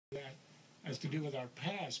has to do with our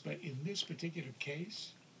past, but in this particular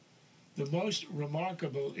case, the most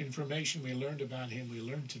remarkable information we learned about him, we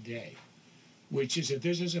learned today, which is that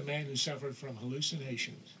this is a man who suffered from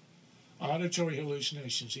hallucinations, auditory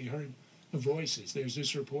hallucinations. He heard voices. There's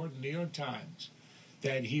this report in the New York Times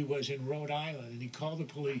that he was in Rhode Island and he called the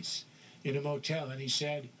police in a motel and he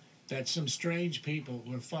said that some strange people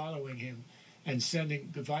were following him and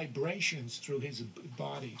sending vibrations through his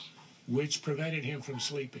body, which prevented him from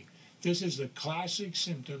sleeping. This is the classic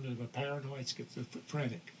symptom of a paranoid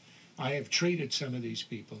schizophrenic. I have treated some of these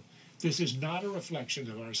people. This is not a reflection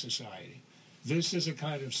of our society. This is a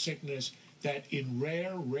kind of sickness that in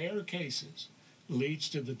rare cases leads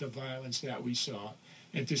to the violence that we saw.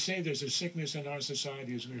 And to say there's a sickness in our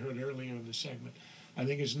society, as we heard earlier in the segment, I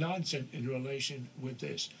think is nonsense in relation with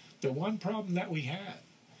this. The one problem that we have,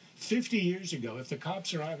 50 years ago, if the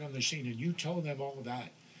cops arrived on the scene and you told them all that,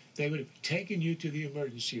 they would have taken you to the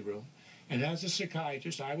emergency room, and as a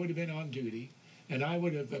psychiatrist, I would have been on duty, and I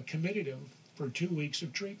would have committed him for 2 weeks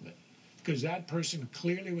of treatment, because that person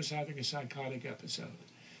clearly was having a psychotic episode.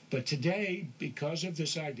 But today, because of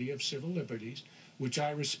this idea of civil liberties, which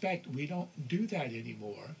I respect, we don't do that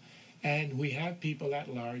anymore, and we have people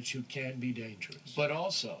at large who can be dangerous. But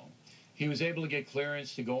also, he was able to get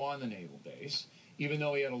clearance to go on the naval base, even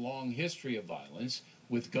though he had a long history of violence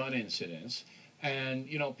with gun incidents. And,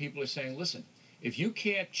 you know, people are saying, listen, if you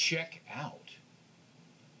can't check out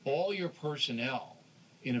all your personnel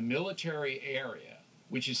in a military area,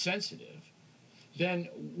 which is sensitive, then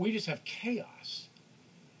we just have chaos.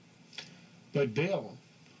 But, Bill,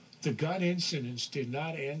 the gun incidents did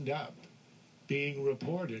not end up being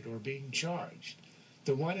reported or being charged.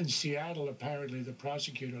 The one in Seattle, apparently the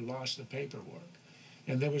prosecutor lost the paperwork.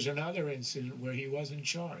 And there was another incident where he wasn't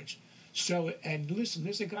charged. So, and listen,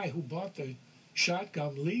 there's a guy who bought the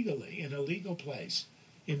shotgun legally in a legal place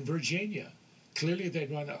in Virginia. Clearly they'd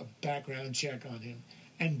run a background check on him.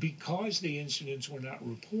 And because the incidents were not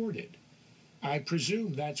reported, I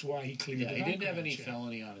presume that's why he cleared the background check. He didn't have any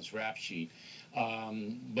felony on his rap sheet.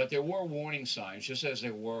 But there were warning signs, just as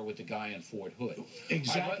there were with the guy in Fort Hood.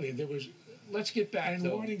 Exactly. There was. Let's get back. And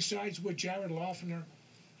warning signs with Jared Loughner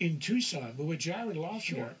in Tucson, but with Jared Loughner,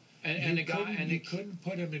 sure. and the guy, and you couldn't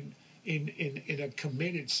put him in a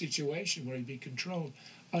committed situation where he'd be controlled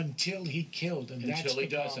until he killed, and that's the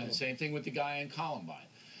problem. And same thing with the guy in Columbine.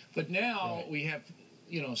 But now we have,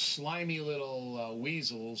 you know, slimy little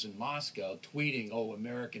weasels in Moscow tweeting, "Oh,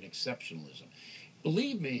 American exceptionalism."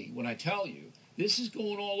 Believe me when I tell you, this is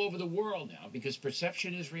going all over the world now because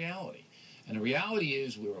perception is reality. And the reality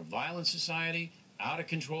is we're a violent society, out of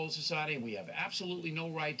control society, and we have absolutely no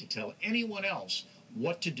right to tell anyone else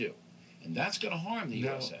what to do. And that's going to harm the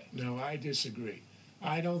USA. No, I disagree.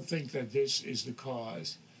 I don't think that this is the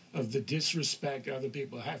cause of the disrespect other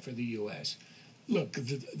people have for the U.S. Look,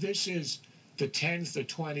 this is the 10th, the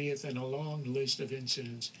 20th, and a long list of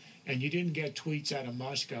incidents, and you didn't get tweets out of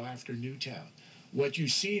Moscow after Newtown. What you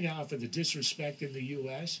see now for the disrespect in the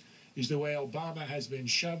U.S. is the way Obama has been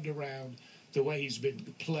shoved around, the way he's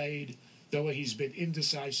been played, the way he's been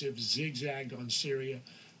indecisive, zigzagged on Syria,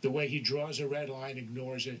 the way he draws a red line,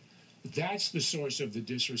 ignores it. That's the source of the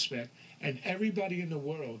disrespect. And everybody in the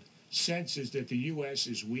world senses that the U.S.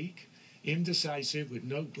 is weak, indecisive, with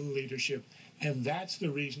no leadership, and that's the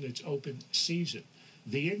reason it's open season.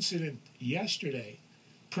 The incident yesterday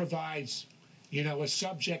provides, you know, a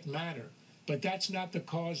subject matter, but that's not the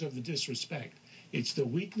cause of the disrespect. It's the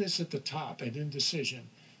weakness at the top and indecision,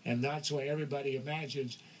 and that's why everybody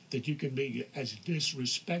imagines that you can be as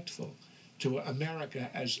disrespectful to America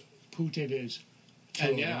as Putin is.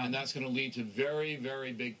 And that's going to lead to very,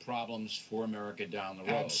 very big problems for America down the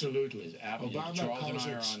road. Absolutely. Charles and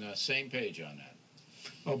I are on the same page on that.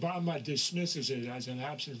 Obama dismisses it as an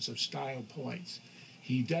absence of style points.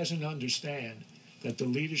 He doesn't understand that the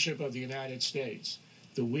leadership of the United States,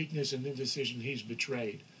 the weakness and indecision he's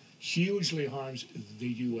betrayed, hugely harms the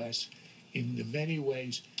U.S. in many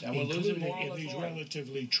ways, and we're losing moral in these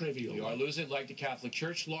relatively trivial ways. We are losing, like the Catholic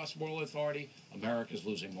Church lost moral authority, America's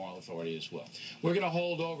losing moral authority as well. We're going to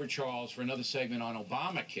hold over, Charles, for another segment on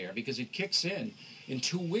Obamacare because it kicks in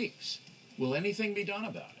 2 weeks. Will anything be done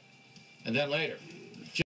about it? And then later,